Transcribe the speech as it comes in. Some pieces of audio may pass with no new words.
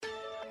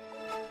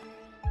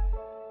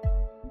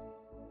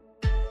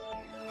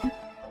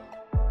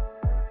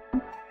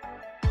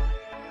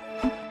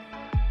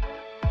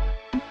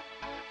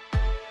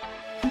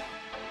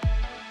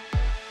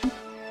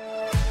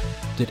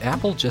Did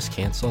Apple just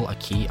cancel a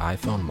key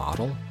iPhone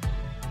model?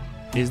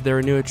 Is there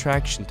a new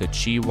attraction to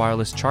Qi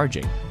wireless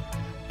charging?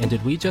 And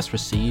did we just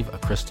receive a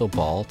crystal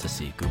ball to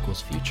see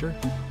Google's future?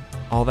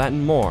 All that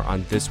and more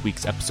on this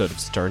week's episode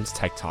of Stern's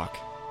Tech Talk.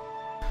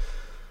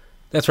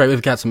 That's right,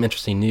 we've got some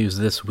interesting news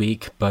this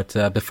week,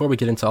 but before we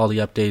get into all the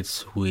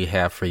updates we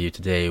have for you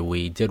today,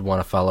 we did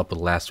want to follow up with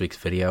last week's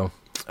video.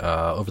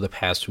 Over the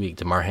past week,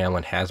 Damar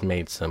Hamlin has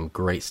made some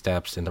great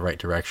steps in the right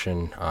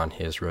direction on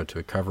his road to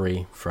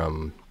recovery,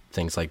 from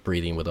things like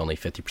breathing with only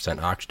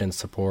 50% oxygen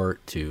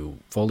support, to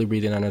fully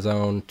breathing on his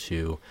own,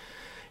 to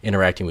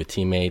interacting with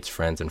teammates,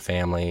 friends, and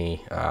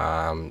family,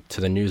 to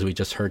the news we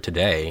just heard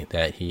today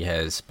that he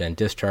has been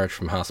discharged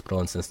from hospital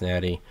in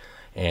Cincinnati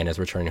and is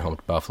returning home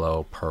to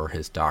Buffalo per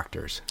his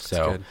doctors.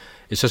 So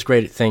it's just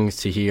great things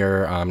to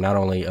hear, not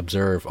only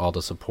observe all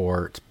the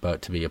support,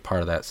 but to be a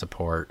part of that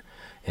support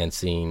and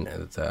seeing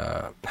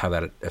how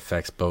that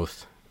affects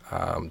both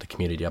the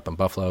community up in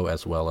Buffalo,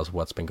 as well as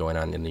what's been going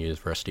on in the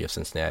University of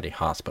Cincinnati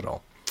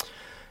Hospital.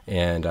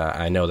 And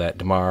I know that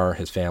Damar,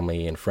 his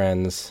family and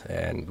friends,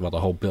 and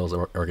the whole Bills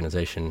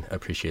organization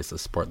appreciates the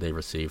support they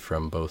receive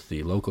from both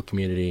the local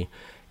community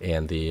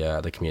and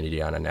the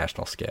community on a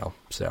national scale.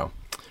 So,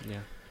 yeah,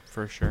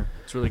 for sure,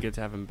 it's really good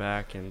to have him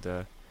back,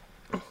 and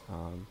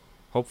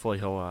hopefully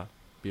he'll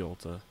be able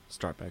to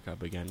start back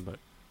up again. But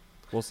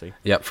we'll see.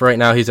 Yeah, for right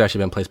now, he's actually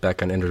been placed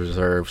back on injured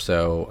reserve.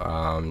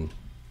 So.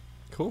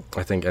 Cool.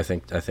 I think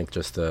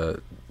just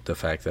the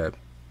fact that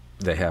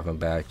they have him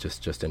back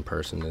just in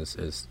person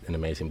is an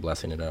amazing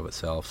blessing in and of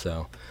itself.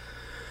 So,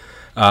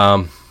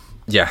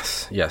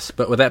 yes.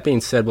 But with that being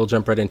said, we'll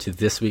jump right into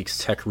this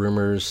week's tech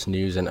rumors,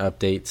 news, and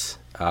updates.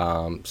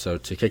 So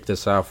to kick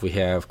this off, we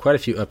have quite a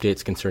few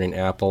updates concerning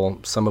Apple,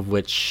 some of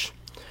which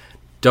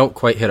don't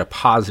quite hit a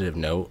positive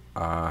note.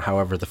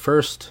 However, the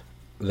first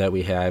that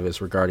we have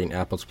is regarding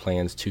Apple's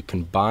plans to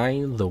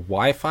combine the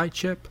Wi-Fi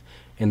chip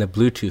and the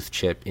Bluetooth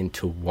chip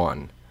into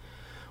one,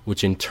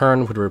 which in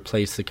turn would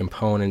replace the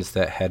components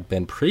that had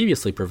been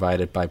previously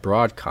provided by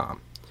Broadcom.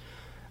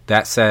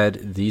 That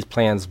said, these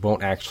plans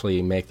won't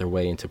actually make their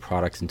way into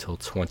products until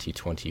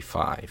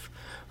 2025,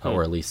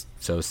 or at least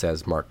so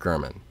says Mark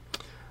Gurman.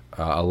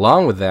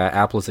 Along with that,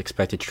 Apple is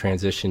expected to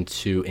transition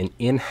to an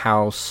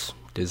in-house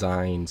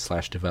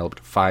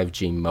designed/developed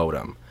 5G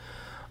modem.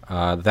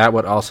 That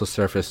would also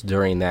surface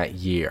during that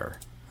year.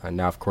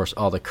 Now, of course,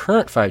 all the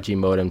current 5G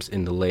modems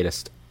in the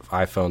latest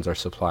iPhones are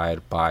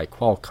supplied by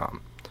Qualcomm,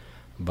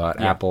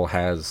 but Apple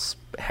has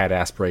had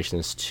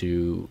aspirations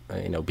to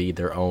be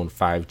their own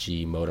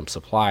 5G modem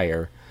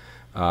supplier,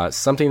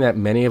 something that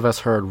many of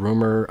us heard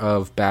rumor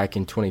of back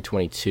in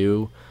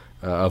 2022,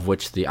 of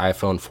which the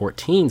iPhone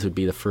 14s would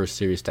be the first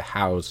series to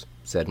house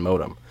said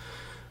modem.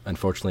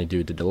 Unfortunately,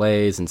 due to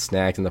delays and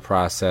snags in the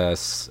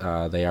process,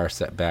 they are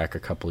set back a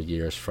couple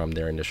years from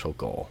their initial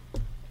goal.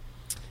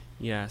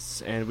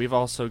 Yes, and we've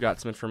also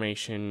got some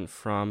information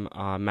from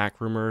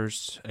Mac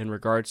Rumors in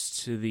regards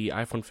to the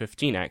iPhone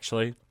 15,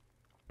 actually.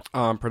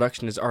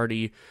 Production has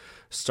already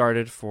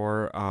started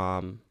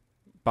by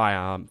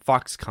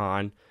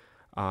Foxconn.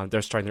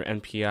 They're starting their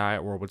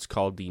NPI, or what's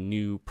called the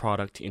New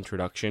Product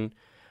Introduction.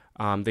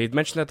 They've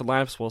mentioned that the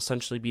lineups will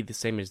essentially be the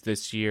same as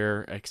this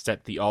year,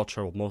 except the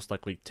Ultra will most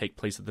likely take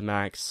place at the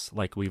Max,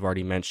 like we've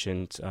already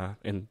mentioned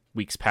in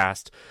weeks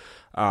past.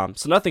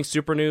 So nothing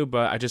super new,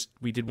 but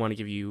we did want to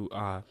give you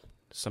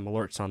some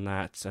alerts on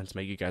that and to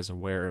make you guys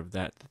aware of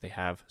that they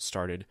have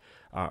started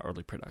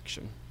early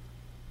production.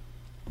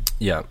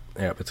 Yeah,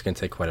 it's going to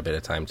take quite a bit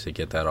of time to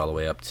get that all the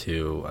way up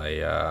to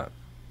a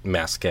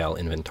mass scale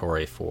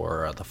inventory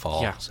for the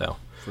fall. Yeah, so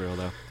for real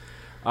though.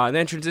 And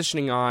then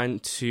transitioning on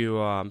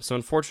to some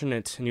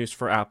unfortunate news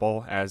for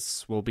Apple,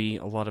 as will be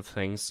a lot of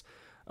things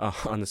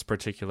on this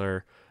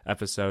particular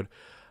episode.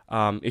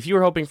 If you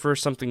were hoping for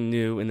something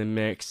new in the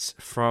mix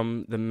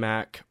from the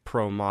Mac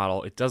Pro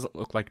model, it doesn't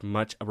look like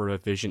much of a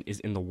revision is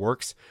in the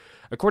works.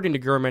 According to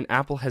Gurman,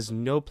 Apple has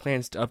no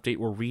plans to update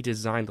or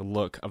redesign the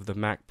look of the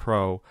Mac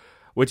Pro,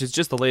 which is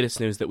just the latest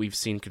news that we've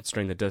seen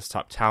concerning the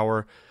desktop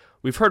tower.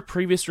 We've heard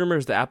previous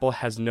rumors that Apple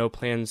has no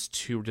plans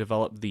to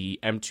develop the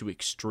M2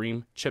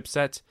 Extreme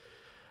chipset.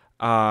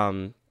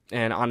 And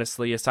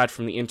honestly, aside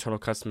from the internal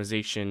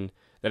customization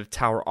that a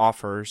tower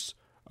offers,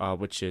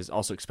 which is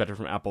also expected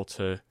from Apple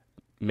to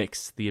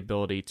mix the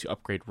ability to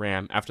upgrade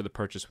RAM after the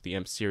purchase with the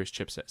M series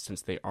chipset,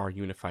 since they are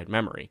unified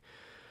memory.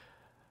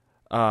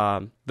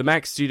 The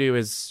Mac Studio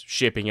is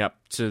shaping up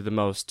to the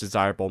most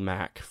desirable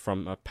Mac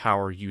from a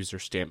power user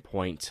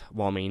standpoint,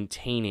 while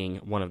maintaining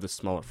one of the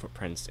smaller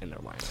footprints in their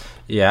lineup.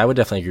 Yeah, I would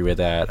definitely agree with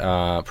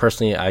that.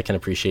 Personally, I can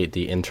appreciate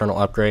the internal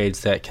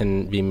upgrades that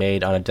can be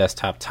made on a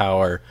desktop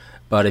tower,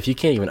 but if you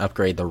can't even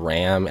upgrade the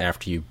RAM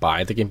after you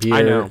buy the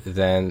computer,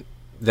 then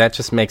that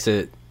just makes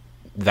it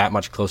that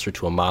much closer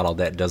to a model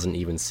that doesn't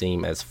even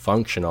seem as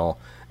functional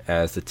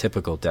as the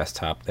typical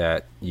desktop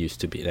that it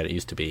used to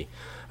be,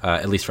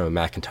 at least from a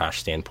Macintosh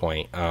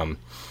standpoint.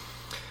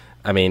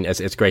 I mean,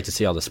 it's great to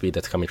see all the speed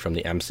that's coming from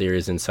the M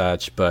series and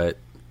such, but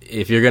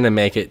if you're going to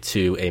make it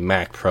to a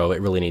Mac Pro,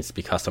 it really needs to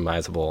be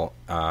customizable.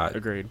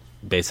 Agreed.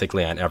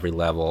 Basically on every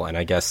level, and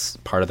I guess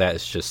part of that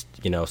is just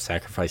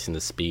sacrificing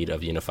the speed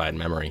of unified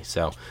memory.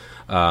 So,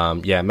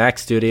 Mac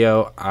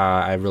Studio,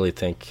 I really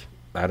think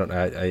I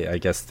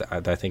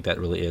think that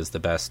really is the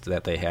best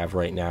that they have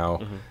right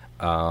now.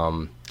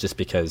 Just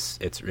because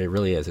it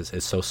really is.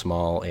 It's so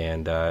small,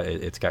 and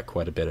it's got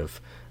quite a bit of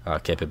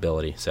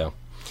capability. So,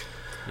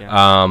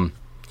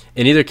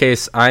 in either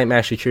case, I'm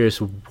actually curious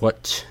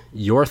what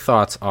your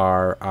thoughts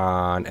are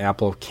on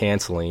Apple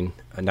canceling,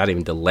 not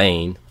even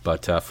delaying,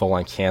 but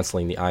full-on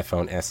canceling the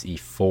iPhone SE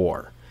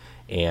 4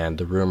 and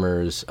the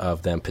rumors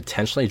of them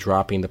potentially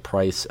dropping the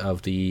price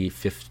of the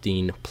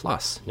 15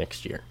 Plus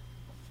next year.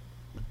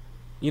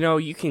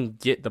 You can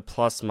get the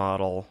Plus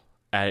model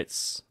at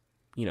its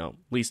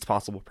least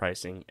possible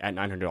pricing at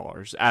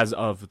 $900 as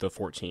of the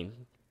 14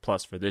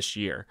 Plus for this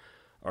year,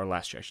 or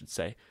last year, I should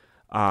say.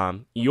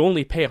 You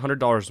only pay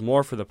 $100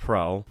 more for the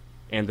Pro,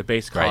 and the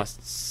base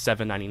costs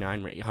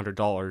 $799,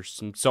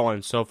 $800, and so on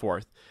and so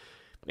forth.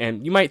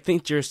 And you might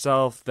think to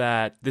yourself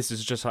that this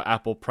is just how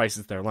Apple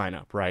prices their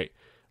lineup, right?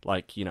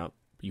 Like, you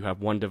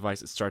have one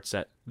device that starts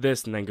at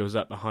this and then goes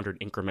up 100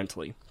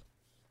 incrementally.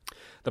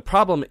 The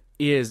problem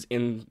is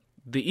in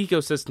the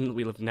ecosystem that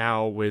we live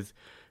now with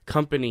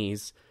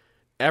companies,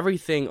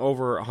 everything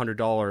over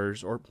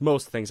 $100, or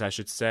most things I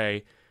should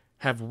say,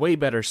 have way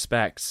better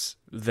specs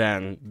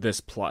than this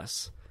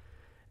Plus.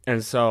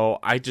 And so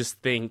I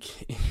just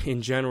think,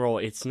 in general,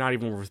 it's not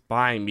even worth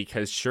buying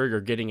because, sure,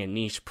 you're getting a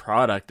niche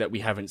product that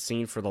we haven't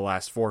seen for the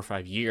last 4 or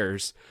 5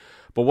 years.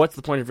 But what's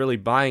the point of really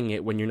buying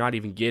it when you're not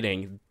even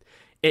getting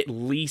at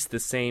least the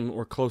same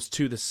or close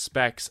to the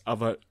specs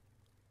of a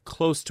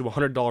close to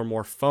 $100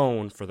 more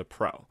phone for the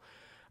Pro?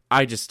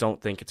 I just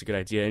don't think it's a good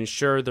idea. And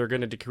sure, they're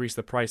going to decrease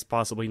the price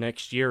possibly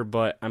next year,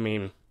 but, I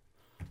mean,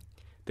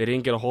 they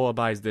didn't get a whole lot of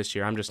buys this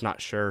year. I'm just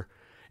not sure.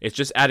 It's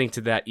just adding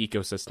to that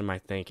ecosystem, I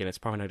think, and it's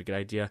probably not a good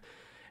idea.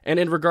 And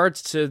in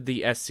regards to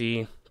the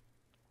SE,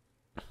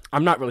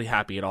 I'm not really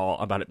happy at all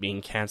about it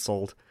being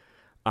canceled.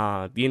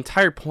 The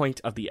entire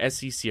point of the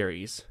SE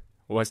series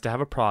was to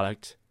have a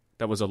product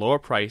that was a lower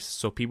price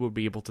so people would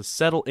be able to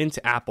settle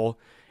into Apple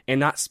and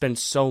not spend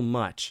so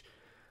much.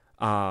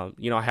 I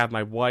have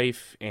my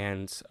wife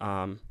and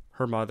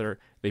her mother.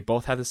 They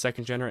both have the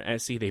second gen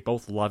SE. They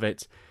both love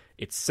it.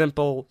 It's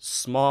simple,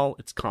 small,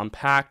 it's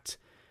compact,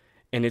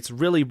 and it's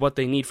really what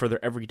they need for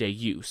their everyday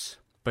use.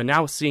 But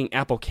now seeing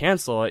Apple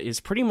cancel it is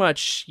pretty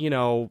much,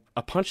 a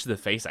punch to the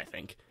face, I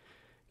think.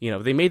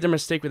 They made their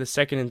mistake with the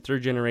second and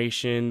third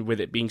generation,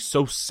 with it being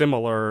so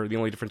similar. The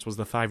only difference was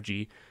the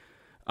 5G.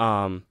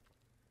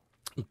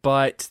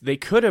 But they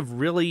could have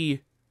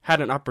really had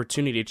an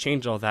opportunity to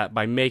change all that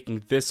by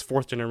making this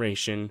fourth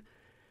generation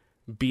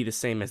be the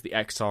same as the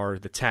XR or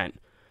the 10.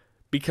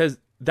 Because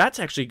that's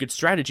actually a good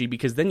strategy,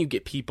 because then you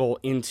get people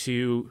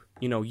into,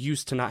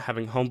 used to not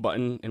having home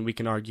button, and we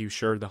can argue,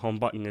 sure, the home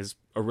button is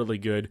a really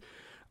good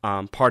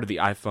part of the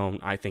iPhone.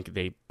 I think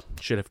they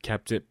should have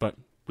kept it, but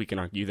we can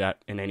argue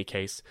that in any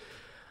case.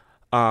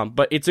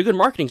 But it's a good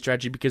marketing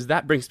strategy because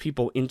that brings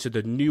people into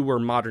the newer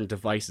modern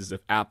devices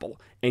of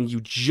Apple, and you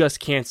just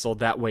canceled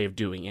that way of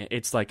doing it.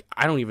 It's like,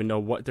 I don't even know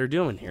what they're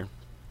doing here.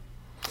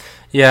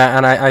 Yeah,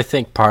 and I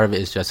think part of it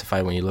is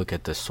justified when you look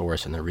at the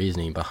source and the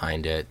reasoning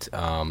behind it.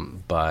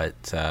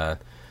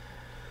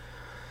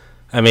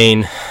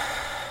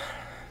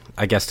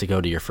 I guess to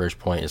go to your first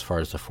point as far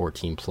as the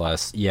 14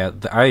 Plus,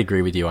 I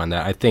agree with you on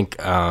that. I think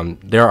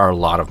there are a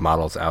lot of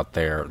models out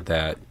there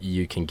that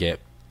you can get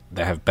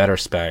that have better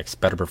specs,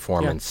 better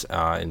performance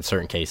in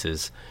certain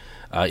cases,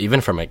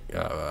 even from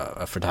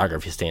a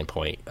photography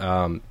standpoint.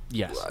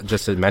 Yes.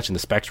 Just to mention the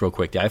specs real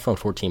quick, the iPhone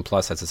 14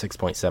 Plus has a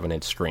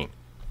 6.7-inch screen.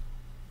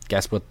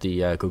 Guess what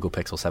the Google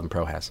Pixel 7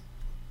 Pro has?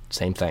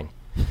 Same thing.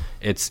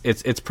 It's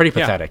pretty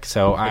pathetic.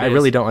 So I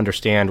really don't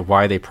understand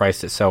why they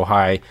priced it so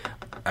high.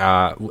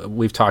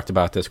 We've talked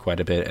about this quite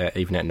a bit,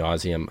 even at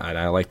nauseum, and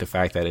I like the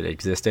fact that it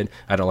existed.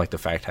 I don't like the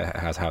fact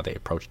how they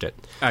approached it.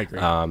 I agree.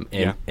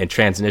 And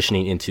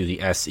transitioning into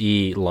the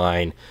SE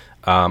line,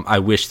 I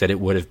wish that it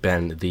would have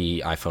been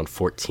the iPhone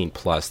 14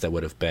 Plus that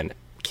would have been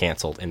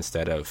canceled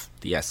instead of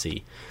the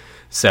SE.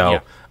 So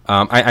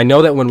I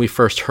know that when we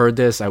first heard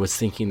this, I was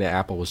thinking that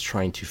Apple was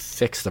trying to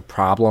fix the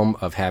problem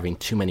of having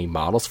too many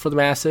models for the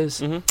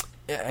masses. Mm-hmm.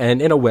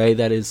 And in a way,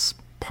 that is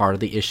part of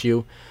the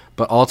issue.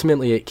 But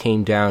ultimately, it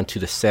came down to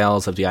the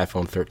sales of the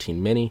iPhone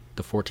 13 mini,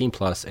 the 14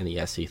 Plus, and the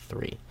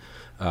SE3.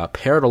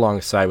 Paired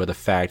alongside with the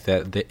fact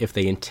that if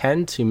they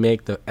intend to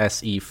make the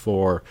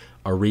SE4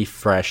 a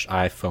refreshed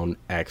iPhone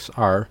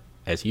XR,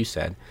 as you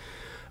said,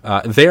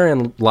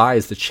 therein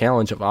lies the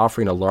challenge of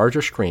offering a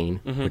larger screen,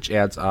 which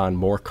adds on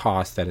more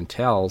cost that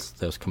entails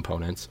those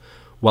components,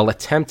 while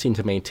attempting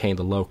to maintain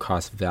the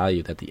low-cost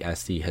value that the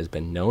SE has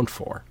been known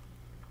for.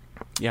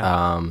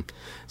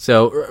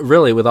 So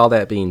really, with all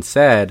that being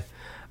said,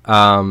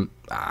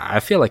 I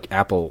feel like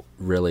Apple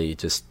really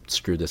just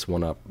screwed this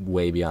one up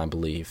way beyond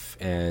belief.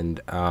 And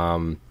I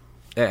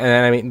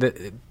mean,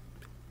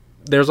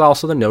 there's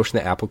also the notion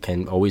that Apple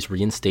can always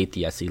reinstate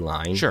the SE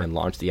line Sure. and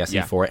launch the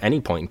SE4 at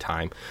any point in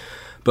time.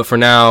 But for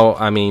now,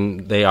 I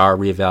mean, they are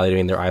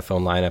reevaluating their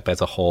iPhone lineup as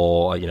a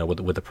whole,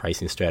 with the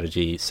pricing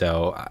strategy.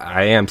 So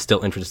I am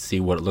still interested to see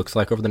what it looks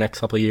like over the next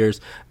couple of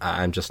years.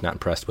 I'm just not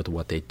impressed with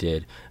what they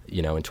did,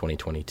 in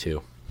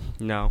 2022.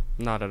 No,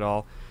 not at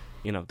all.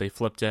 They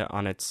flipped it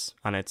on its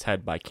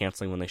head by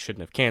canceling when they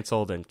shouldn't have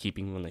canceled and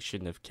keeping when they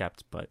shouldn't have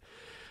kept. But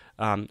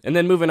and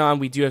then moving on,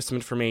 we do have some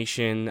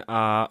information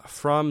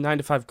from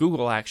 9to5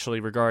 Google, actually,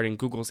 regarding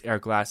Google's Air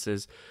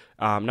glasses.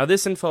 Now,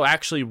 this info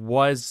actually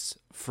was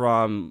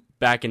from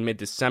back in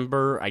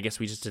mid-December. I guess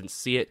we just didn't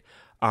see it.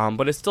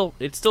 But it's still.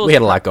 We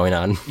had a lot going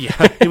on. Yeah,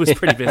 it was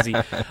pretty busy.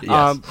 Yes.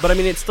 But I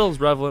mean, it still is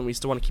relevant. We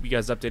still want to keep you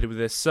guys updated with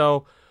this.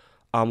 So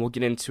we'll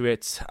get into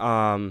it.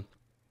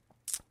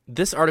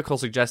 This article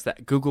suggests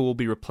that Google will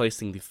be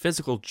replacing the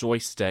physical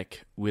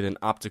joystick with an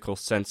optical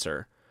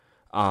sensor.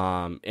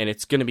 And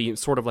it's going to be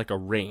sort of like a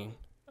ring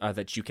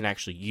that you can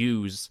actually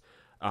use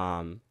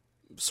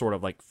sort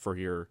of like for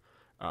your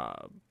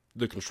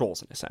the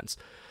controls in a sense.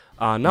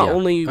 Not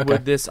only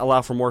would this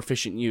allow for more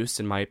efficient use,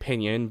 in my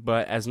opinion,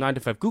 but as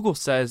 9to5 Google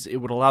says, it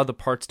would allow the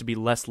parts to be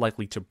less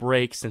likely to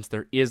break since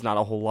there is not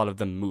a whole lot of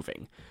them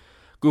moving.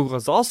 Google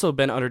has also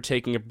been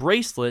undertaking a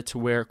bracelet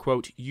where,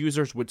 quote,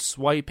 users would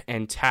swipe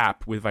and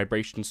tap with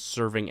vibrations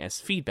serving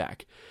as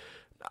feedback.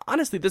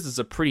 Honestly, this is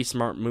a pretty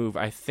smart move.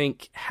 I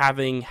think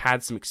having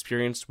had some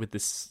experience with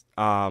this,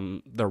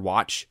 their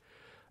watch,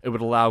 it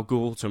would allow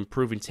Google to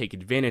improve and take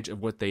advantage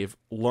of what they've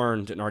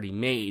learned and already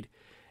made,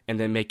 and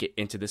then make it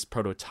into this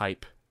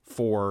prototype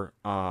for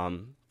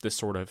this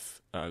sort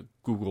of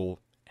Google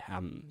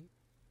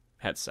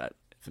headset,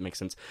 if it makes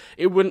sense.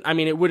 It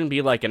wouldn't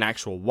be like an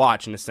actual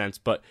watch in a sense,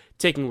 but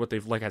taking what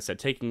they've, like I said,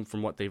 taking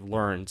from what they've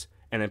learned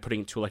and then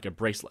putting it to like a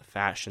bracelet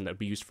fashion that would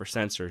be used for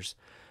sensors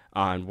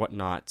and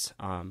whatnot.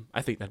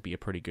 I think that'd be a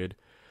pretty good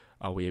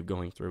way of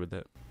going through with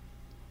it.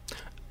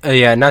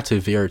 Yeah, not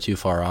to veer too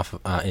far off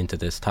into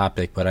this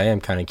topic, but I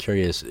am kind of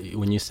curious.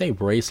 When you say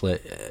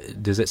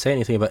bracelet, does it say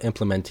anything about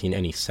implementing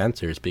any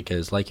sensors?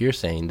 Because, like you're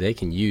saying, they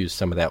can use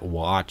some of that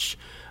watch,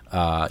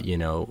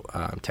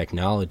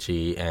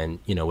 technology, and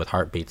with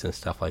heartbeats and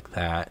stuff like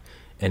that,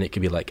 and it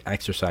could be like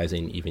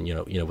exercising, even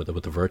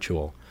with the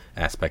virtual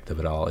aspect of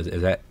it all.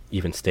 Is that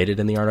even stated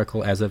in the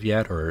article as of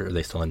yet, or are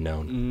they still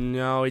unknown?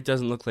 No, it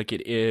doesn't look like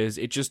it is.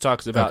 It just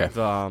talks about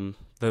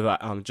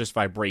the just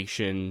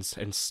vibrations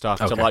and stuff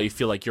to allow you to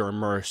feel like you're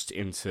immersed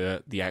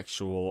into the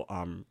actual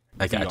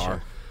I VR.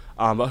 gotcha.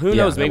 But who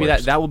knows? Maybe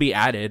works. that will be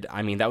added.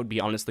 I mean, that would be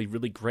honestly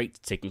really great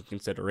to take into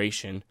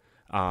consideration.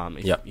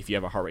 If you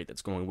have a heart rate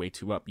that's going way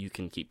too up, you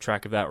can keep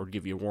track of that or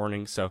give you a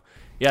warning. So,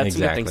 yeah, it's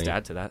some good things to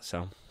add to that.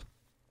 So,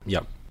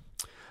 yep.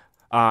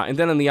 And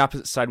then on the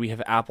opposite side, we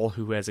have Apple,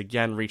 who has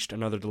again reached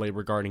another delay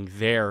regarding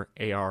their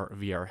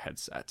AR/VR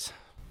headset.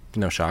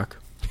 No shock.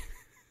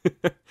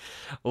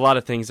 A lot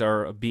of things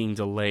are being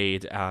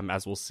delayed,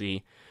 as we'll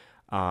see,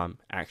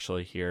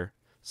 actually here.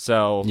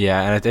 So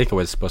yeah, and I think it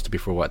was supposed to be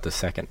for the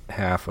second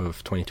half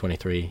of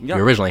 2023. Yep.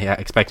 We originally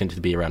expected it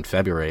to be around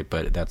February,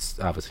 but that's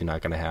obviously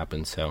not going to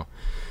happen. So,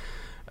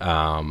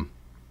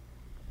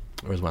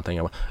 where's one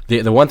thing?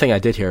 The one thing I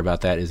did hear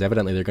about that is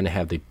evidently they're going to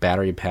have the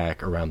battery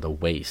pack around the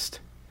waist.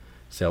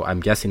 So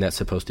I'm guessing that's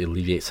supposed to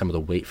alleviate some of the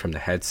weight from the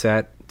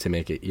headset to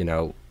make it,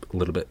 a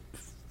little bit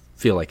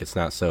feel like it's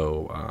not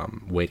so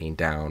weighting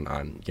down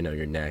on,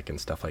 your neck and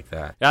stuff like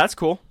that. Yeah, that's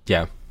cool.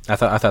 Yeah. I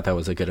thought that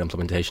was a good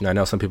implementation. I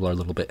know some people are a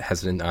little bit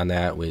hesitant on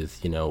that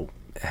with,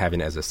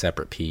 having it as a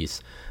separate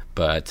piece,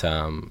 but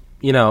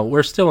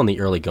we're still in the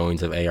early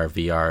goings of AR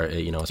VR,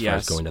 as far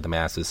as going to the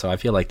masses. So I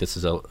feel like this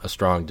is a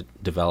strong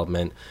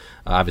development.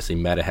 Obviously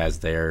Meta has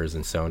theirs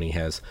and Sony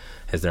has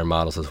their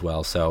models as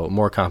well. So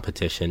more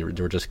competition.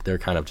 They're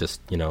kind of just,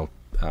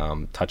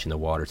 touching the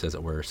waters, as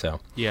it were.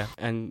 So yeah,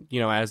 and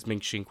as Ming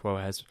Chi Kuo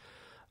has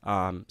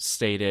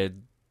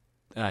stated,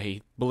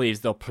 he believes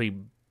they'll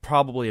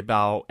probably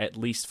about at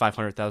least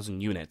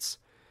 500,000 units.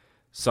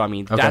 So, I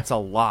mean, that's a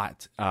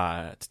lot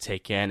to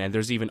take in. And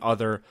there's even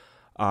other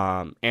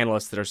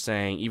analysts that are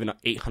saying even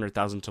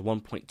 800,000 to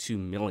 1.2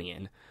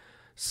 million.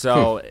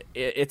 So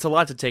it's a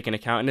lot to take into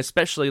account. And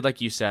especially,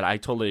 like you said, I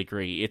totally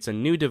agree. It's a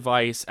new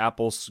device.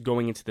 Apple's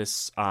going into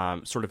this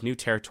sort of new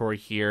territory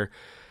here.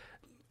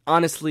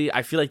 Honestly,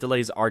 I feel like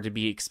delays are to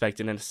be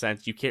expected in a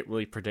sense. You can't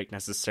really predict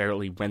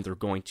necessarily when they're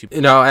going to.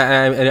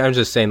 I'm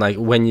just saying, like,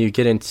 when you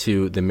get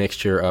into the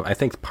mixture of, I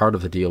think part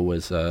of the deal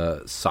was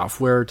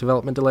software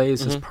development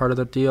delays as part of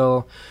the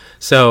deal.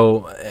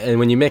 So, and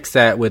when you mix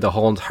that with the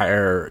whole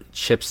entire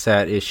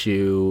chipset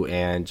issue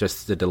and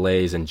just the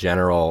delays in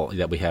general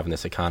that we have in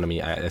this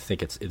economy, I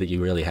think it's that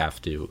you really have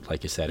to,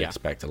 like you said,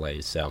 expect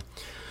delays. So,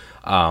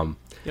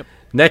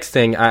 next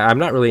thing, I'm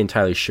not really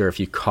entirely sure if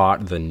you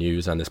caught the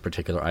news on this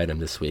particular item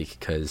this week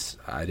because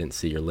I didn't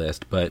see your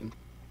list, but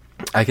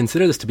I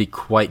consider this to be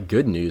quite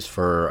good news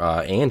for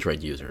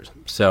Android users.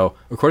 So,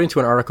 according to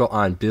an article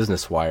on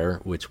Business Wire,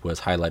 which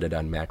was highlighted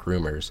on Mac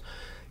Rumors,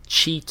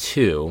 Qi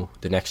 2,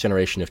 the next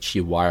generation of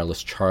Qi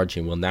wireless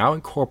charging, will now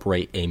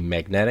incorporate a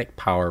magnetic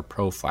power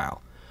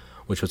profile,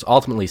 which was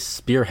ultimately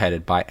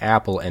spearheaded by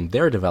Apple and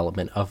their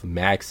development of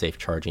MagSafe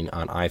charging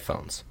on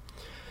iPhones.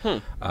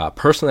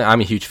 Personally,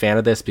 I'm a huge fan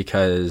of this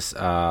because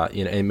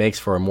it makes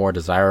for a more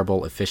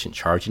desirable, efficient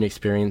charging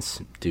experience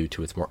due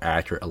to its more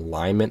accurate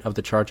alignment of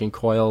the charging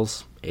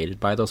coils, aided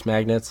by those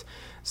magnets.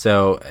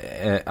 So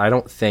I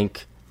don't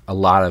think a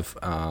lot of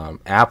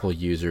Apple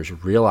users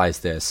realize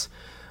this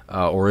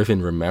or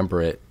even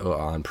remember it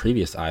on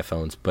previous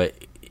iPhones. But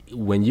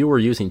when you were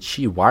using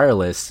Qi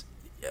Wireless,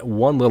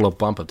 one little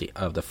bump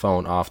of the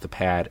phone off the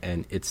pad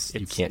and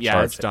you can't charge it.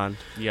 Yeah, it's done.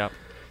 Yep.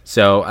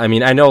 So, I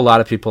mean, I know a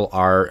lot of people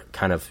are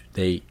kind of,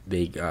 they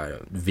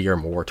veer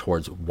more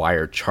towards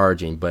wired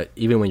charging, but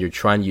even when you're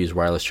trying to use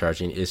wireless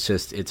charging, it's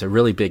a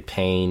really big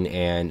pain,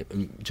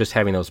 and just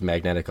having those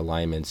magnetic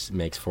alignments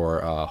makes for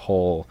a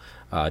whole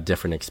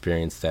different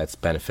experience that's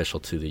beneficial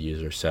to the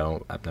user.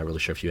 So I'm not really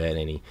sure if you had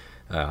any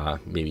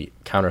maybe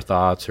counter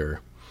thoughts or...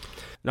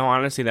 No,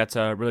 honestly, that's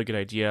a really good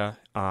idea.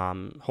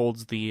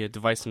 Holds the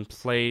device in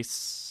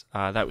place,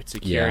 that would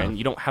secure, and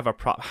you don't have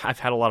I've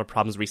had a lot of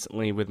problems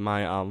recently with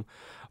my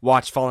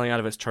watch falling out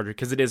of its charger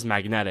because it is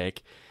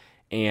magnetic,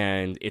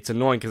 and it's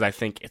annoying because I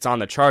think it's on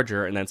the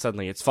charger and then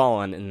suddenly it's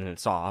fallen and then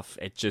it's off.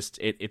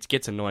 It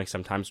gets annoying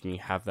sometimes when you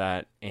have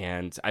that,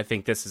 and I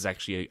think this is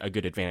actually a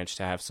good advantage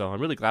to have. So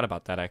I'm really glad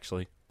about that,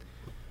 actually.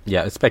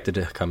 Yeah, expected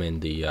to come in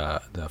the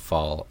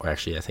fall, or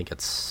actually I think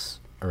it's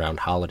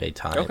around holiday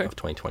time of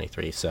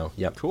 2023. So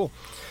yep, cool.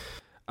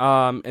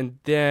 And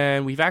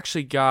then we've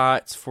actually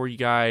got for you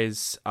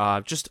guys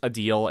just a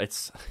deal.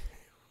 It's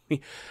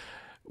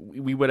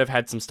we would have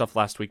had some stuff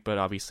last week, but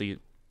obviously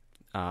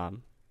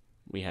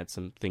we had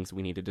some things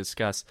we need to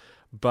discuss.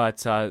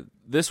 But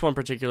this one in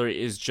particular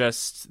is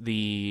just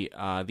the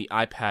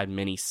iPad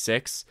Mini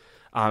 6.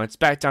 It's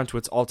back down to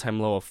its all-time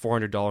low of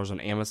 $400 on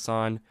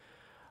Amazon.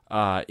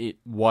 It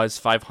was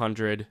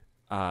 $500.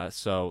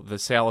 So the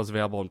sale is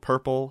available in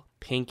purple,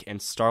 pink, and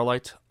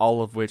starlight,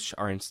 all of which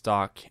are in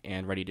stock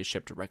and ready to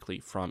ship directly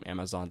from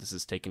Amazon. This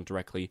is taken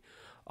directly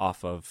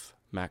off of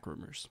Mac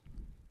Rumors.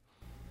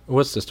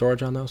 What's the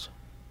storage on those?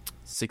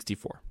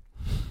 64.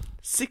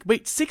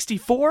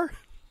 64?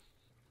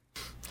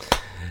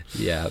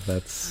 Yeah,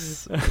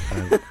 that's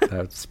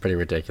pretty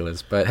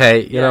ridiculous. But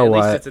hey, you know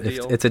what?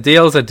 It's a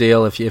deal is a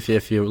deal.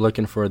 If you're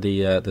looking for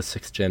the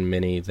 6th Gen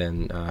Mini,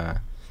 then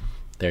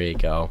there you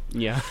go.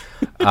 Yeah.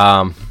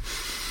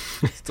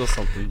 Still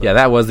something. Yeah,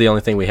 that was the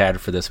only thing we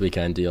had for this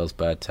weekend deals,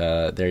 but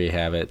there you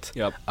have it.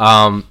 Yep.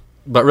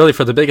 But really,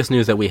 for the biggest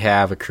news that we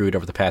have accrued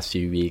over the past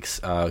few weeks,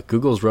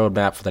 Google's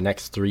roadmap for the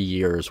next 3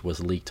 years was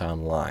leaked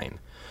online.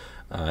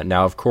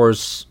 Now, of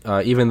course,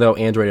 even though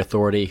Android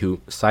Authority, who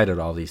cited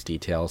all these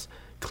details,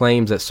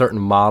 claims that certain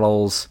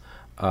models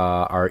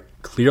are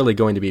clearly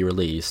going to be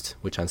released,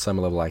 which on some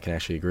level I can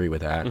actually agree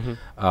with that,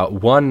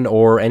 one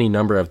or any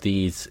number of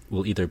these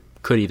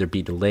could either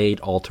be delayed,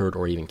 altered,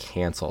 or even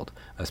canceled,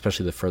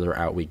 especially the further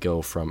out we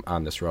go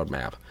on this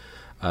roadmap.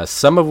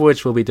 Some of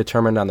which will be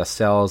determined on the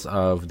sales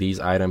of these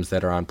items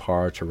that are on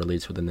par to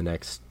release within the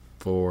next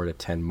 4 to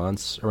 10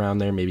 months, around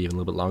there, maybe even a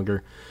little bit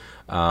longer.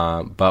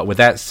 But with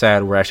that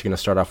said, we're actually going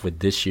to start off with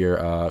this year,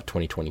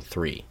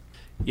 2023.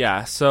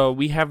 Yeah, so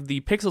we have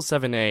the Pixel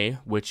 7a,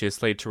 which is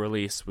slated to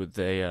release with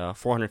a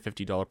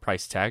 $450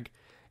 price tag,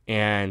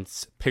 and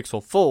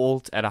Pixel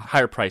Fold at a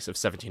higher price of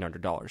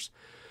 $1,700,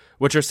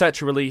 which are set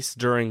to release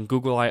during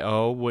Google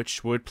I/O,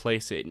 which would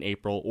place it in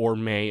April or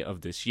May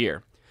of this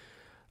year.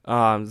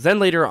 Then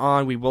later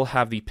on, we will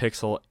have the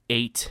Pixel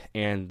 8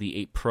 and the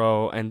 8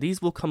 Pro, and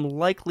these will come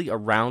likely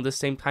around the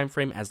same time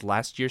frame as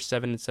last year's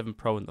 7 and 7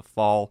 Pro in the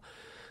fall.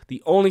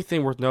 The only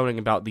thing worth noting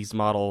about these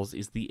models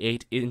is the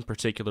 8 in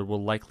particular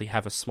will likely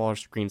have a smaller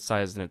screen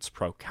size than its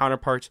Pro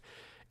counterpart,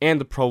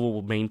 and the Pro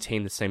will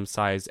maintain the same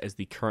size as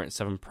the current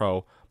 7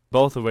 Pro,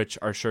 both of which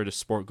are sure to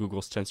sport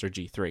Google's Tensor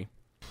G3.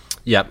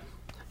 Yep.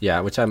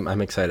 Yeah, which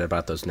I'm excited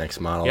about those next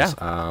models.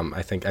 Yeah.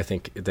 I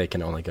think they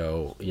can only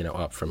go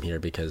up from here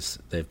because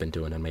they've been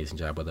doing an amazing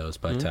job with those.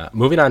 But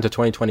moving on to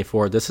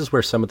 2024, this is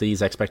where some of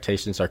these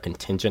expectations are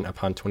contingent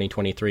upon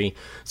 2023.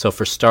 So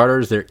for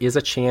starters, there is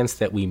a chance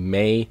that we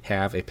may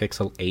have a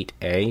Pixel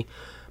 8a,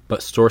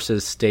 but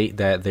sources state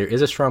that there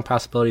is a strong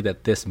possibility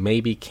that this may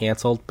be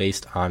canceled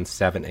based on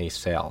 7a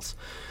sales.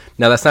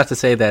 Now, that's not to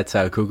say that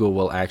Google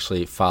will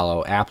actually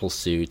follow Apple's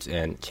suit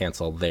and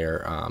cancel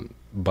their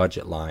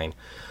budget line.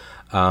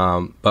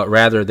 But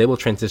rather, they will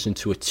transition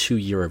to a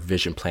 2-year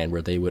revision plan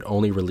where they would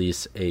only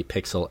release a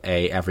Pixel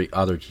A every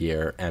other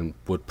year and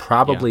would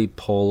probably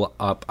pull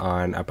up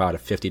on about a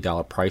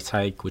 $50 price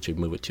hike, which would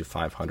move it to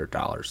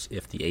 $500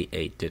 if the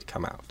 8.8 did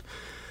come out.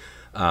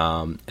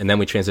 And then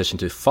we transition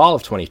to fall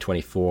of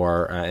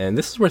 2024, and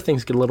this is where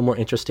things get a little more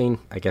interesting,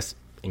 I guess,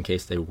 in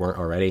case they weren't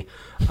already.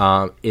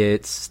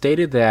 It's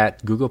stated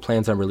that Google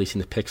plans on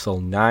releasing the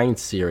Pixel 9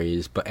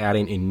 series, but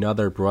adding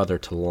another brother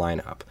to the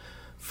lineup.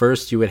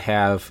 First, you would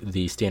have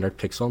the standard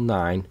Pixel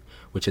 9,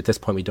 which at this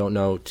point we don't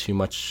know too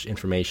much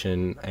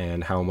information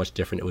and how much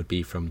different it would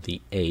be from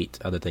the 8,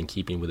 other than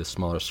keeping with a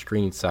smaller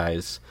screen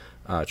size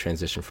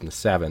transition from the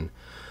 7.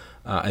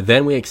 And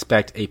then we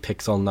expect a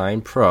Pixel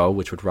 9 Pro,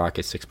 which would rock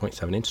a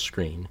 6.7-inch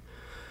screen.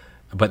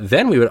 But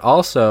then we would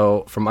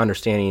also, from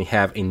understanding,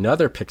 have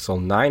another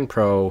Pixel 9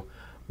 Pro,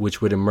 which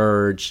would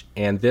emerge,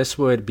 and this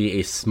would be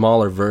a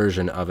smaller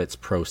version of its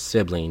Pro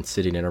sibling,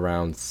 sitting at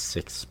around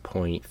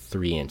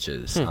 6.3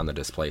 inches on the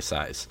display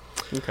size.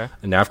 Okay.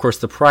 And now, of course,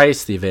 the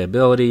price, the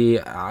availability,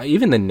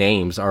 even the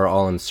names are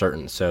all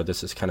uncertain. So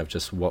this is kind of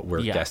just what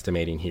we're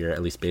guesstimating here,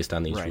 at least based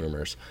on these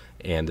rumors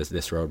and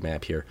this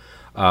roadmap here,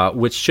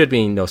 which should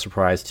be no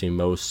surprise to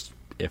most,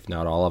 if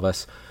not all of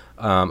us.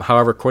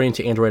 However, according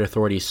to Android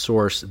Authority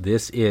source,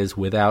 this is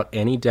without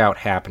any doubt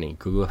happening.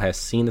 Google has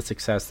seen the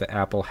success that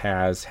Apple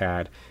has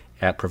had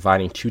at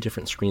providing 2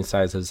 different screen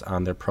sizes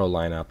on their Pro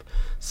lineup.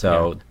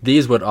 So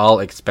these would all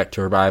expect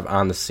to arrive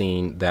on the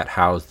scene that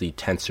house the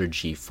Tensor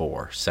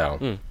G4.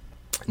 So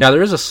now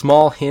there is a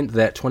small hint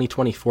that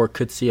 2024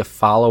 could see a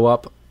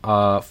follow-up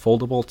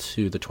foldable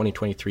to the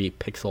 2023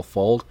 Pixel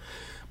Fold,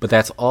 but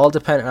that's all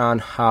dependent on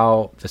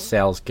how the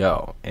sales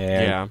go.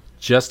 And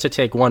just to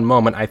take one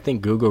moment, I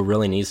think Google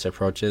really needs to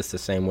approach this the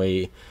same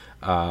way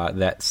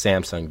that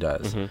Samsung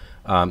does.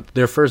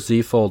 Their first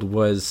Z Fold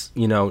was,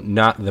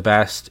 not the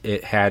best.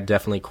 It had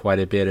definitely quite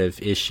a bit of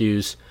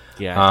issues,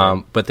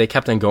 but they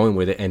kept on going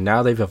with it, and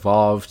now they've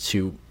evolved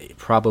to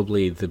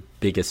probably the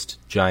biggest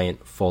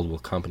giant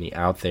foldable company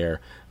out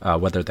there,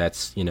 whether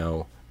that's,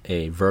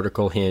 a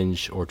vertical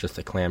hinge or just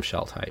a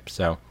clamshell type.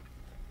 So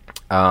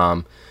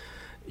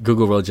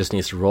Google really just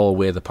needs to roll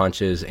with the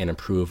punches and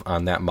improve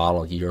on that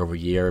model year over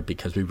year,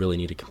 because we really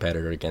need a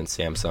competitor against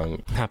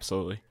Samsung.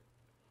 Absolutely.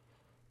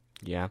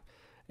 Yeah.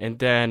 And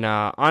then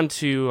on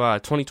to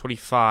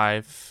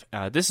 2025.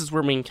 This is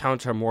where we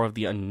encounter more of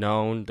the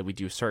unknown that we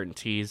do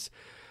certainties,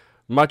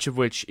 much of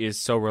which is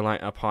so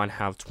reliant upon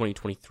how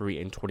 2023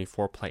 and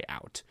 24 play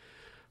out.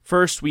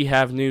 First, we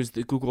have news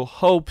that Google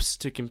hopes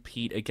to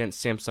compete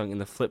against Samsung in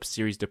the Flip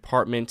series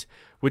department,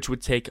 which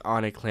would take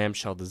on a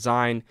clamshell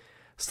design,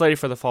 slated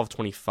for the fall of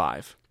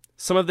 25.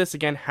 Some of this,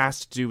 again,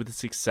 has to do with the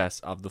success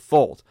of the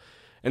Fold.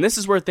 And this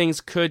is where things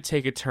could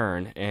take a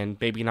turn, and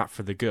maybe not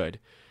for the good.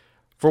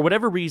 For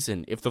whatever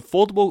reason, if the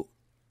foldable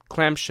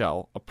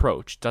clamshell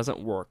approach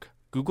doesn't work,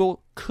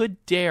 Google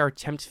could dare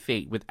tempt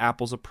fate with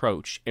Apple's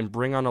approach and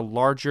bring on a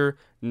larger,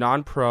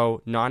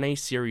 non-Pro, non-A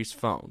series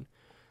phone.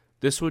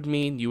 This would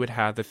mean you would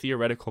have the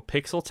theoretical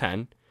Pixel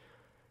 10,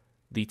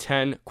 the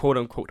 10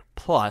 quote-unquote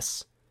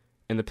Plus,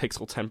 and the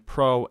Pixel 10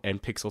 Pro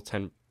and Pixel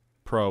 10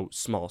 Pro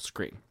small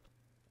screen,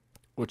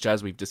 which,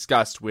 as we've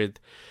discussed with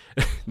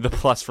the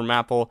Plus from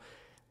Apple,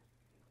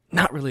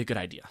 not really a good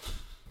idea.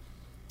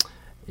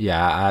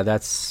 Yeah,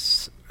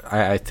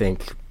 I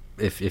think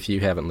if you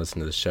haven't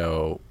listened to the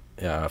show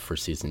for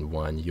season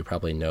 1, you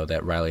probably know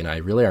that Riley and I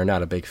really are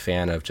not a big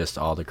fan of just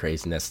all the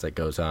craziness that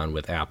goes on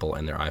with Apple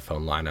and their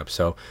iPhone lineup.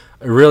 So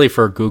really,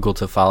 for Google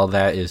to follow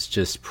that is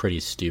just pretty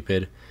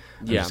stupid.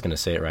 I'm just going to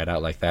say it right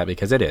out like that,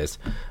 because it is.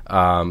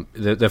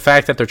 The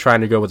fact that they're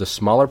trying to go with a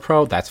smaller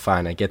Pro, that's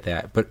fine. I get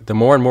that. But the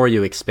more and more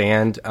you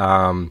expand,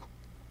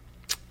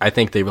 I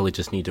think they really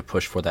just need to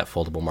push for that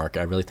foldable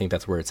market. I really think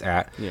that's where it's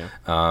at.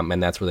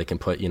 And that's where they can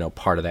put,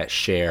 part of that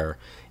share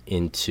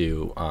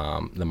into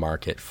the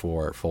market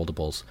for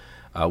foldables.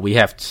 We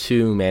have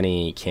too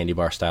many candy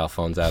bar style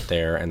phones out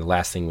there, and the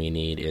last thing we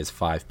need is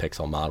 5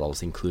 pixel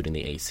models, including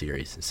the A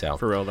series. So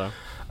for real though.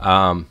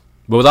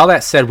 But with all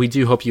that said, we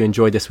do hope you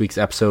enjoyed this week's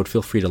episode.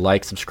 Feel free to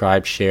like,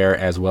 subscribe, share,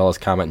 as well as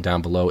comment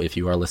down below if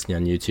you are listening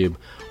on YouTube.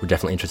 We're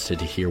definitely interested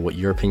to hear what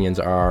your opinions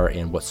are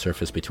and what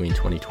surfaced between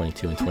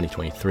 2022 and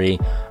 2023. You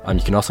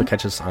can also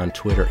catch us on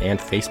Twitter and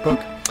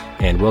Facebook.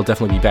 And we'll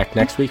definitely be back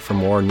next week for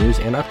more news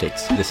and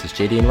updates. This is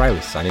JD and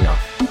Riley signing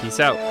off. Peace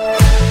out.